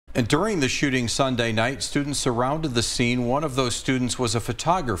And during the shooting Sunday night, students surrounded the scene. One of those students was a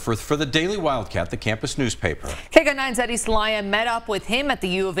photographer for the Daily Wildcat, the campus newspaper. KGUN9's Eddie Salaya met up with him at the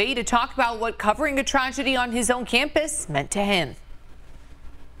U of A to talk about what covering a tragedy on his own campus meant to him.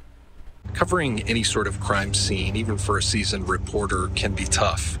 Covering any sort of crime scene, even for a seasoned reporter, can be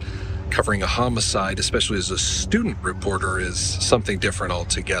tough. Covering a homicide, especially as a student reporter, is something different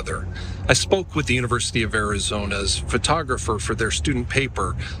altogether. I spoke with the University of Arizona's photographer for their student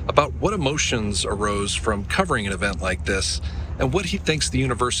paper about what emotions arose from covering an event like this and what he thinks the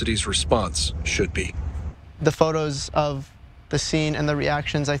university's response should be. The photos of the scene and the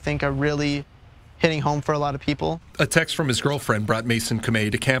reactions, I think, are really hitting home for a lot of people. A text from his girlfriend brought Mason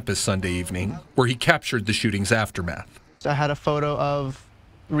Kumet to campus Sunday evening, where he captured the shooting's aftermath. I had a photo of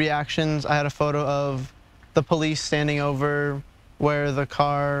reactions. I had a photo of the police standing over where the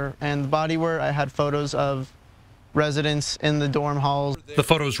car and the body were. I had photos of residents in the dorm halls. The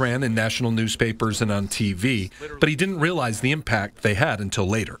photos ran in national newspapers and on TV, but he didn't realize the impact they had until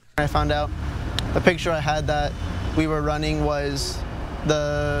later. I found out the picture I had that we were running was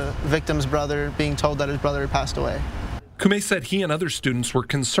the victim's brother being told that his brother had passed away. Kumet said he and other students were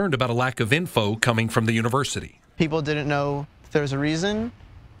concerned about a lack of info coming from the university. People didn't know if there was a reason,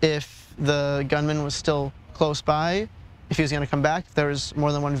 if the gunman was still close by, if he was going to come back, if there was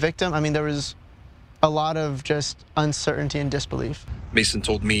more than one victim. I mean, there was a lot of just uncertainty and disbelief. Mason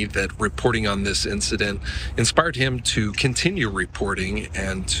told me that reporting on this incident inspired him to continue reporting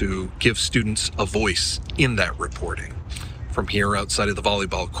and to give students a voice in that reporting. From here outside of the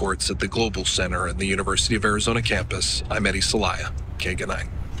volleyball courts at the Global Center and the University of Arizona campus, I'm Eddie Salaya,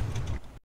 KGUN9.